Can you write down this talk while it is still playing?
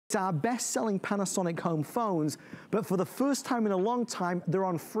It's our best-selling Panasonic home phones, but for the first time in a long time, they're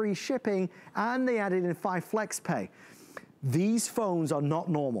on free shipping, and they added in 5 flex pay. These phones are not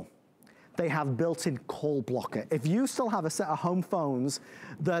normal. They have built-in call blocker. If you still have a set of home phones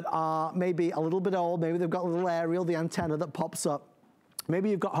that are maybe a little bit old, maybe they've got a little aerial, the antenna that pops up, maybe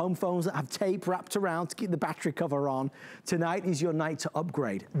you've got home phones that have tape wrapped around to keep the battery cover on, tonight is your night to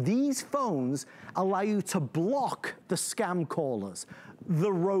upgrade. These phones allow you to block the scam callers, the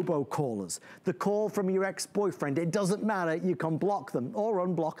robocallers, the call from your ex-boyfriend. It doesn't matter, you can block them or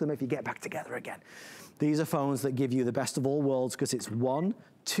unblock them if you get back together again. These are phones that give you the best of all worlds because it's 1,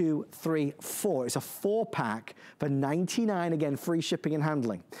 2, 3, 4. It's a 4-pack for $99, again, free shipping and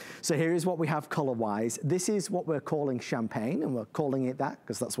handling. So here is what we have color-wise. This is what we're calling champagne, and we're calling it that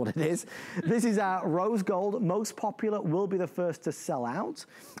because that's what it is. This is our rose gold, most popular, will be the first to sell out.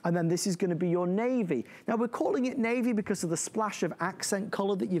 And then this is gonna be your navy. Now we're calling it navy because of the splash of accent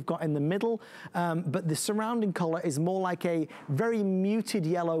color that you've got in the middle, but the surrounding color is more like a very muted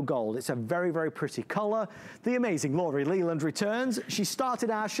yellow gold. It's a very, very pretty color. The amazing Lori Leland returns. She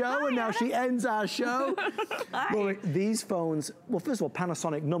started our show and now she ends our show. Lori, these phones, well, first of all,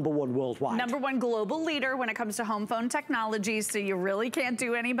 Panasonic #1 worldwide. #1 global leader when it comes to home phone technology, so you really can't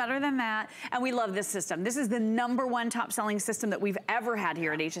do any better than that. And we love this system. This is the #1 top selling system that we've ever had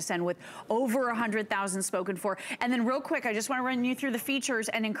here at HSN with over 100,000 spoken for. And then real quick, I just want to run you through the features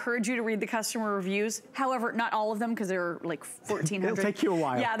and encourage you to read the customer reviews. However, not all of them because there are like 1,400. It'll take you a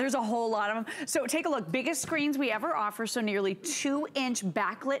while. Yeah, there's a whole lot of them. So take a look. Biggest screens we ever offer, so nearly 2-inch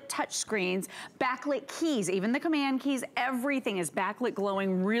backlit touch screens, backlit keys, even the command keys, everything is backlit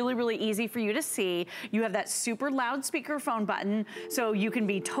glowing, really, really easy for you to see. You have that super loud speakerphone button, so you can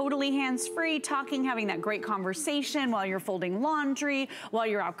be totally hands-free, talking, having that great conversation while you're folding laundry, while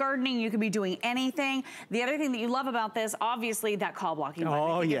you're out gardening, you can be doing anything. The other thing that you love about this, obviously, that call blocking button.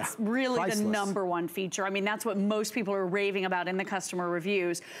 Oh, yeah. It's really priceless. The #1 feature. I mean, that's what most people are raving about in the customer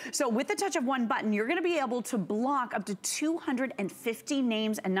reviews. So with the touch of one button, you're gonna be able to block up to 250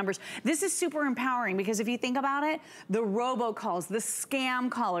 names and numbers. This is super empowering because if you think about it, the robocalls, the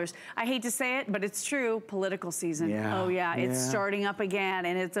scam callers, I hate to say it, but it's true, political season. Yeah. Oh yeah, it's starting up again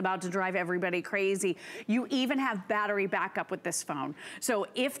and it's about to drive everybody crazy. You even have battery backup with this phone. So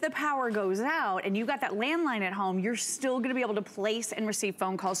if the power goes out and you got that landline at home, you're still gonna be able to place and receive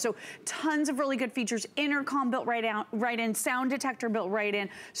phone calls. So tons of really good features, intercom built right in, sound detector built right in,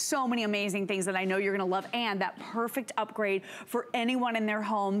 so many amazing things that I know you're gonna love, and that perfect upgrade for anyone in their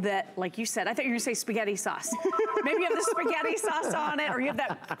home that, like you said, I thought you were gonna say spaghetti sauce. Maybe you have the spaghetti sauce on it, or you have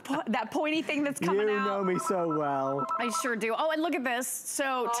that pointy thing that's coming out. You know me so well. I sure do. Oh, and look at this.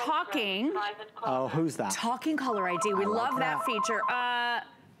 So talking. Oh, who's that? Talking caller ID. We love that feature.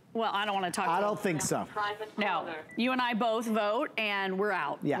 Well, I don't want to talk. I don't think so. No, you and I both vote, and we're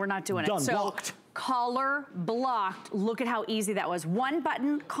out. Yeah. We're not doing Done. it. So, blocked. Caller blocked. Look at how easy that was. One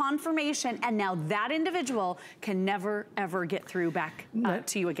button, confirmation, and now that individual can never, ever get through back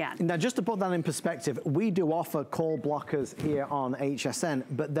to you again. Now, just to put that in perspective, we do offer call blockers here on HSN,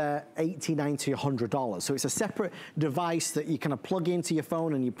 but they're $80, $90, $100. So it's a separate device that you kind of plug into your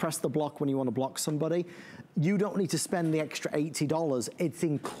phone and you press the block when you want to block somebody. You don't need to spend the extra $80. It's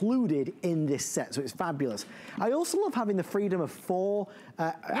included in this set, so it's fabulous. I also love having the freedom of 4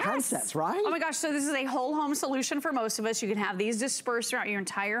 handsets, right? Oh my gosh, so this is a whole home solution for most of us. You can have these dispersed throughout your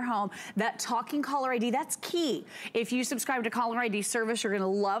entire home. That talking caller ID, that's key. If you subscribe to caller ID service, you're gonna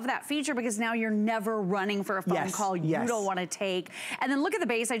love that feature because now you're never running for a phone call you don't wanna take. And then look at the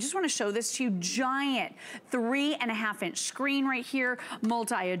base. I just wanna show this to you. Giant 3.5-inch screen right here,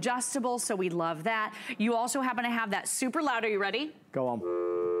 multi-adjustable, so we love that. You also happen to have that super loud. Are you ready? Go on.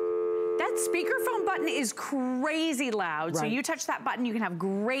 That speakerphone button is crazy loud. Right. So you touch that button, you can have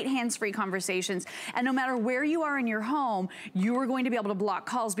great hands-free conversations. And no matter where you are in your home, you are going to be able to block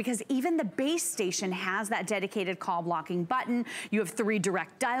calls because even the base station has that dedicated call blocking button. You have 3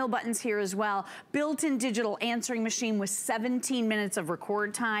 direct dial buttons here as well. Built-in digital answering machine with 17 minutes of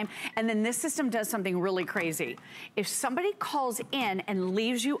record time. And then this system does something really crazy. If somebody calls in and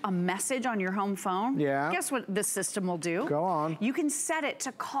leaves you a message on your home phone, guess what this system will do? Go on. You can set it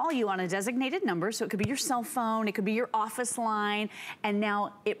to call you on a designated number, so it could be your cell phone, it could be your office line, and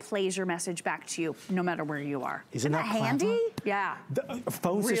now it plays your message back to you no matter where you are. Isn't that handy? clever? Yeah. The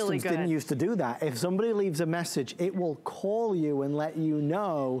phone really systems didn't used to do that. If somebody leaves a message, it will call you and let you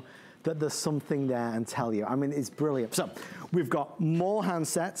know that there's something there and tell you. I mean, it's brilliant. So we've got more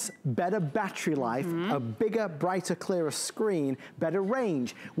handsets, better battery life, a bigger, brighter, clearer screen, better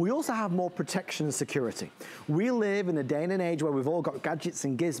range. We also have more protection and security. We live in a day and an age where we've all got gadgets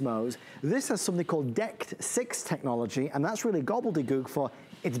and gizmos. This has something called DECT 6 technology, and that's really gobbledygook for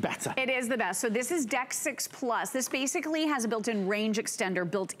it's better. It is the best. So this is DECT 6 Plus. This basically has a built-in range extender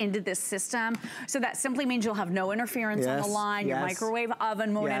built into this system. So that simply means you'll have no interference on the line. Your microwave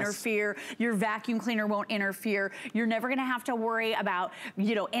oven won't interfere. Your vacuum cleaner won't interfere. You're never gonna have to worry about,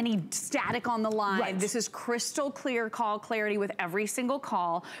 you know, any static on the line. This is crystal clear call clarity with every single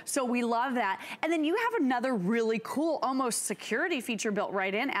call. So we love that. And then you have another really cool, almost security feature built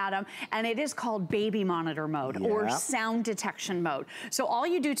right in, Adam, and it is called baby monitor mode or sound detection mode. So all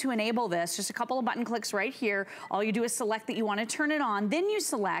you do to enable this, just a couple of button clicks right here, all you do is select that you want to turn it on, then you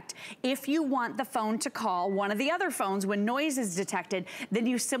select if you want the phone to call one of the other phones when noise is detected, then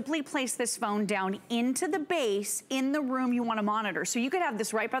you simply place this phone down into the base in the room you want to monitor. So you could have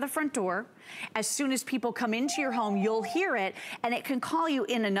this right by the front door. As soon as people come into your home, you'll hear it, and it can call you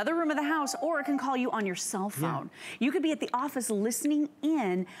in another room of the house, or it can call you on your cell phone. You could be at the office listening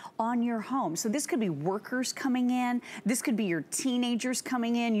in on your home. So this could be workers coming in. This could be your teenagers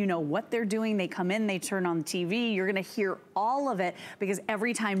coming in. You know what they're doing. They come in, they turn on the TV. You're going to hear all of it because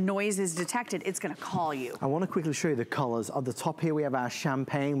every time noise is detected, it's going to call you. I want to quickly show you the colors. At the top here, we have our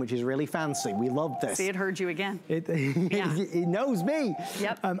champagne, which is really fancy. We love this. See, it heard you again. It knows me.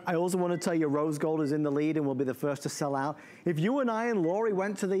 I also want to tell you rose gold is in the lead and will be the first to sell out. If you and I and Lori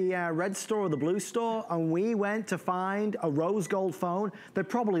went to the red store or the blue store and we went to find a rose gold phone, they'd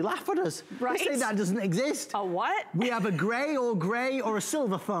probably laugh at us. They say that doesn't exist. A what? We have a gray or a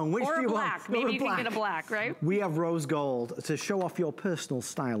silver phone. Which do you want? Maybe you can get a black, right? We have rose gold to show off your personal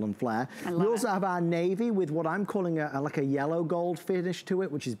style and flair. We also have our navy with what I'm calling like a yellow gold finish to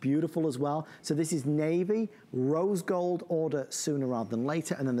it, which is beautiful as well. So this is navy, rose gold, order sooner rather than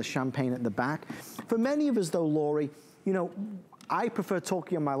later, and then the champagne at the back. For many of us though, Lori, you know, I prefer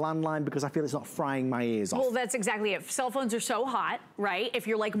talking on my landline because I feel it's not frying my ears off. Well, that's exactly it. Cell phones are so hot, right? If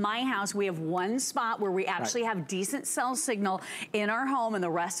you're like my house, we have one spot where we actually have decent cell signal in our home, and the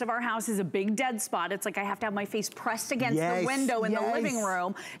rest of our house is a big dead spot. It's like I have to have my face pressed against the window in the living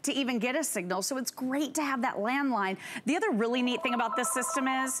room to even get a signal. So it's great to have that landline. The other really neat thing about this system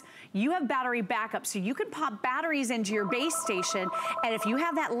is you have battery backup, so you can pop batteries into your base station, and if you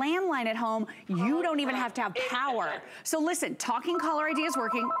have that landline at home, you don't even have to have power. So listen, Talking Caller ID is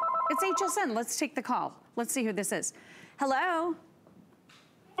working. It's HSN. Let's take the call. Let's see who this is. Hello.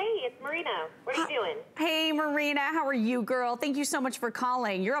 Hey, it's Marina. What are you doing? Hey, Marina. How are you, girl? Thank you so much for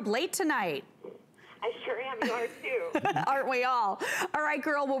calling. You're up late tonight. I sure am. You are too. Aren't we all? All right,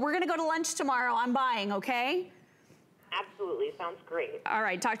 girl. Well, we're going to go to lunch tomorrow. I'm buying, okay? Absolutely. Sounds great. All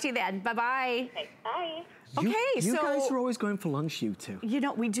right. Talk to you then. Bye-bye. Okay, bye. Okay, you guys are always going for lunch, you two. You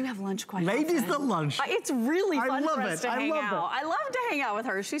know, we do have lunch quite often. Ladies at lunch. It's really fun for us to hang out. I love to hang out with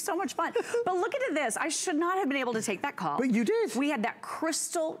her. She's so much fun. But look at this. I should not have been able to take that call. But you did. We had that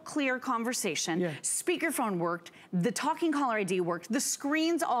crystal clear conversation. Speakerphone worked. The Talking Caller ID worked. The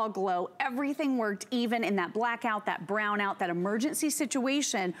screens all glow. Everything worked, even in that blackout, that brownout, that emergency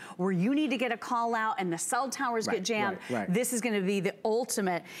situation where you need to get a call out and the cell towers get jammed. This is going to be the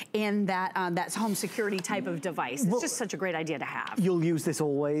ultimate in that, that home security type of device. It's just such a great idea to have. You'll use this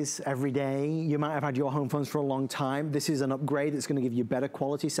always, every day. You might have had your home phones for a long time. This is an upgrade that's going to give you better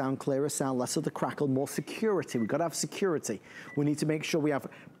quality sound, clearer sound, less of the crackle, more security. We've got to have security. We need to make sure we have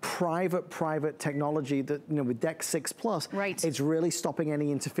private technology that, you know, with DECT 6 Plus, it's really stopping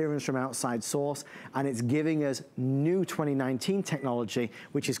any interference from outside source, and it's giving us new 2019 technology,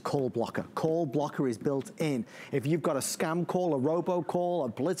 which is call blocker. Call blocker is built in. If you've got a scam call, a robocall,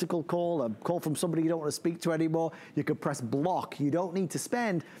 a political call, a call from somebody you don't want to speak to anymore, you can press block. You don't need to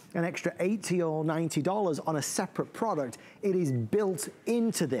spend an extra $80 or $90 on a separate product. It is built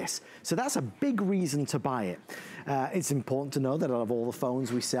into this. So that's a big reason to buy it. It's important to know that out of all the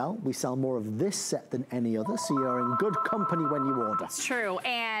phones we sell more of this set than any other, so you're in good company when you order. It's true,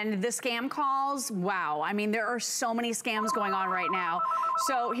 and the scam calls, wow. I mean, there are so many scams going on right now.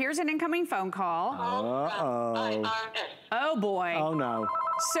 So here's an incoming phone call. Oh boy. Oh no.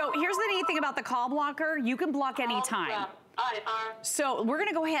 So here's the neat thing about the call blocker. You can block any time. So we're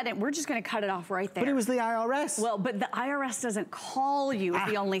gonna go ahead and we're just gonna cut it off right there. But it was the IRS. Well, but the IRS doesn't call you is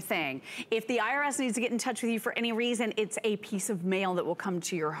the only thing. If the IRS needs to get in touch with you for any reason, it's a piece of mail that will come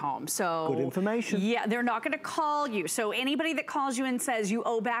to your home. So good information. Yeah, they're not gonna call you. So anybody that calls you and says you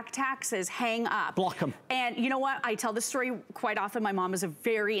owe back taxes, hang up. Block them. And you know what? I tell this story quite often. My mom is a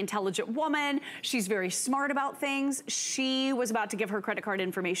very intelligent woman. She's very smart about things. She was about to give her credit card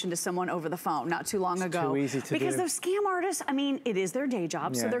information to someone over the phone not too long ago. Too easy to because do. those scam artists, I mean, it is their day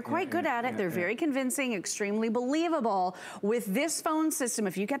job, so they're quite good at it. They're very convincing, extremely believable. With this phone system,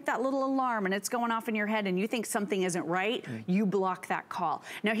 if you get that little alarm and it's going off in your head and you think something isn't right, you block that call.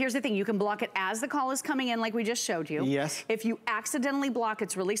 Now, here's the thing. You can block it as the call is coming in, like we just showed you. Yes. If you accidentally block,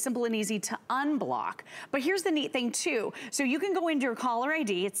 it's really simple and easy to unblock. But here's the neat thing, too. So you can go into your caller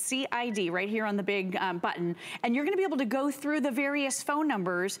ID. It's CID right here on the big button, and you're going to be able to go through the various phone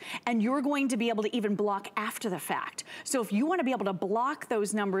numbers, and you're going to be able to even block after the fact. So if you want to be able to block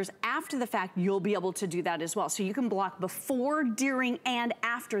those numbers after the fact, you'll be able to do that as well. So you can block before, during, and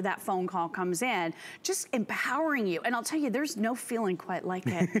after that phone call comes in, just empowering you. And I'll tell you, there's no feeling quite like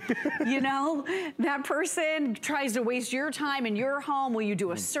it. You know, that person tries to waste your time in your home. Will you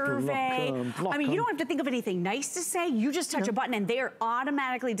do a survey? I mean, you don't have to think of anything nice to say. You just touch a button and they are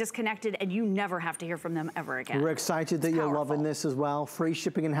automatically disconnected, and you never have to hear from them ever again. We're excited that you're loving this as well. Free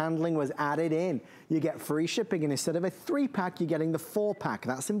shipping and handling was added in. You get free shipping, and instead of a 3-pack, you're getting the 4-pack.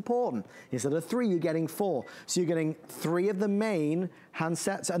 That's important. Instead of 3, you're getting 4. So you're getting 3 of the main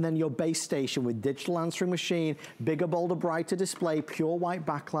handsets, and then your base station with digital answering machine, bigger, bolder, brighter display, pure white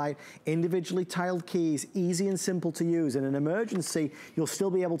backlight, individually tiled keys, easy and simple to use. In an emergency, you'll still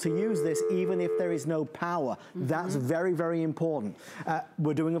be able to use this even if there is no power. That's very, very important.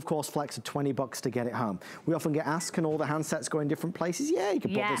 We're doing, of course, flex at $20 to get it home. We often get asked, can all the handsets go in different places? Yeah, you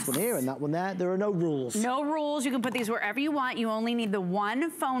can put this one here and that one there. There are no rules. No rules. You can put these wherever you want. You only need the 1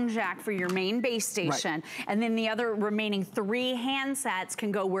 phone jack for your main base station, and then the other remaining 3 handsets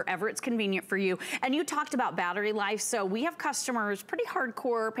can go wherever it's convenient for you. And you talked about battery life. So we have customers, pretty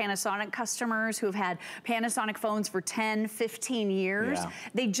hardcore Panasonic customers, who have had Panasonic phones for 10, 15 years.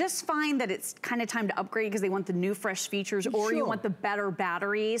 They just find that it's kind of time to upgrade because they want the new fresh features, or you want the better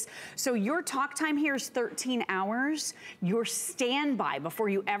batteries. So your talk time here is 13 hours. Your standby before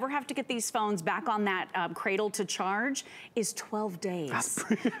you ever have to get these phones back on that cradle to charge is 12 days.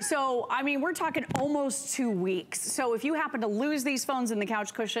 So, I mean, we're talking almost 2 weeks. So if you happen to lose these phones in the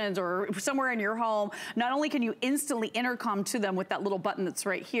couch cushions or somewhere in your home, not only can you instantly intercom to them with that little button that's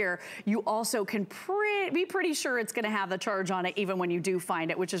right here, you also can be pretty sure it's gonna have the charge on it even when you do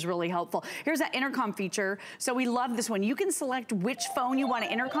find it, which is really helpful. Here's that intercom feature. So we love this one. You can select which phone you want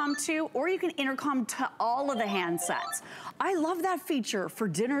to intercom to, or you can intercom to all of the handsets. I love that feature for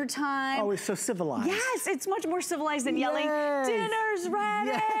dinner time. Oh, it's so civilized. Yes, it's much more civilized than yelling, dinner's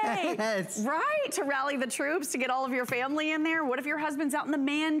ready. Right? To rally the troops, to get all of your family in there. What if your husband's out in the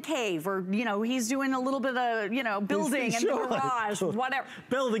man cave, or, you know, he's doing a little bit of, you know, building in the garage, whatever.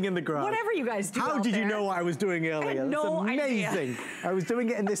 Building in the garage. Whatever you guys do. How did you know what I was doing earlier? No That's amazing. idea. I was doing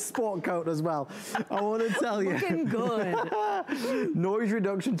it in this sport coat as well. I want to tell you. Looking good. Noise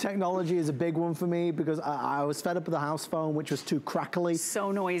reduction technology is a big one for me because I was fed up with the house phone, which was too crackly.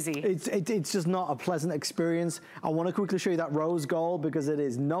 So noisy. It's just not a pleasant experience. I want to quickly show you that rose gold because it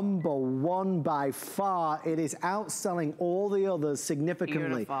is #1 by far. It is outselling all the others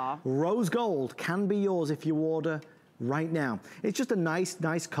significantly. Beautiful. Rose gold can be yours if you order right now. It's just a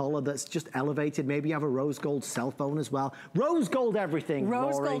nice color that's just elevated. Maybe you have a rose gold cell phone as well. Rose gold everything,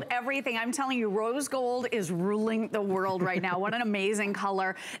 Rose Lori. gold everything. I'm telling you, rose gold is ruling the world right now. What an amazing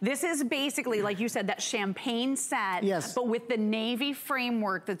color. This is basically, like you said, that champagne set, but with the navy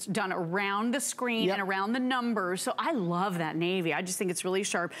framework that's done around the screen and around the numbers. So I love that navy. I just think it's really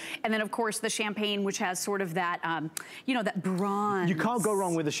sharp. And then, of course, the champagne, which has sort of that, you know, that bronze. You can't go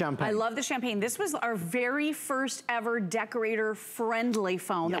wrong with the champagne. I love the champagne. This was our very first ever decorator-friendly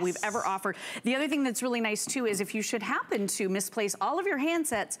phone that we've ever offered. The other thing that's really nice, too, is if you should happen to misplace all of your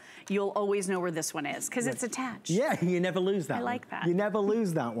handsets, you'll always know where this one is, because it's attached. Yeah, you never lose that one. I like that. You never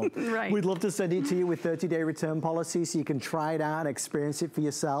lose that one. Right. We'd love to send it to you with 30-day return policy so you can try it out and experience it for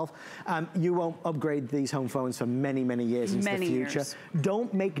yourself. You won't upgrade these home phones for many, many years into the future.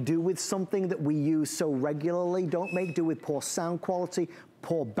 Don't make do with something that we use so regularly. Don't make do with poor sound quality,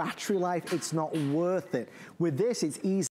 poor battery life. It's not worth it. With this, it's easy.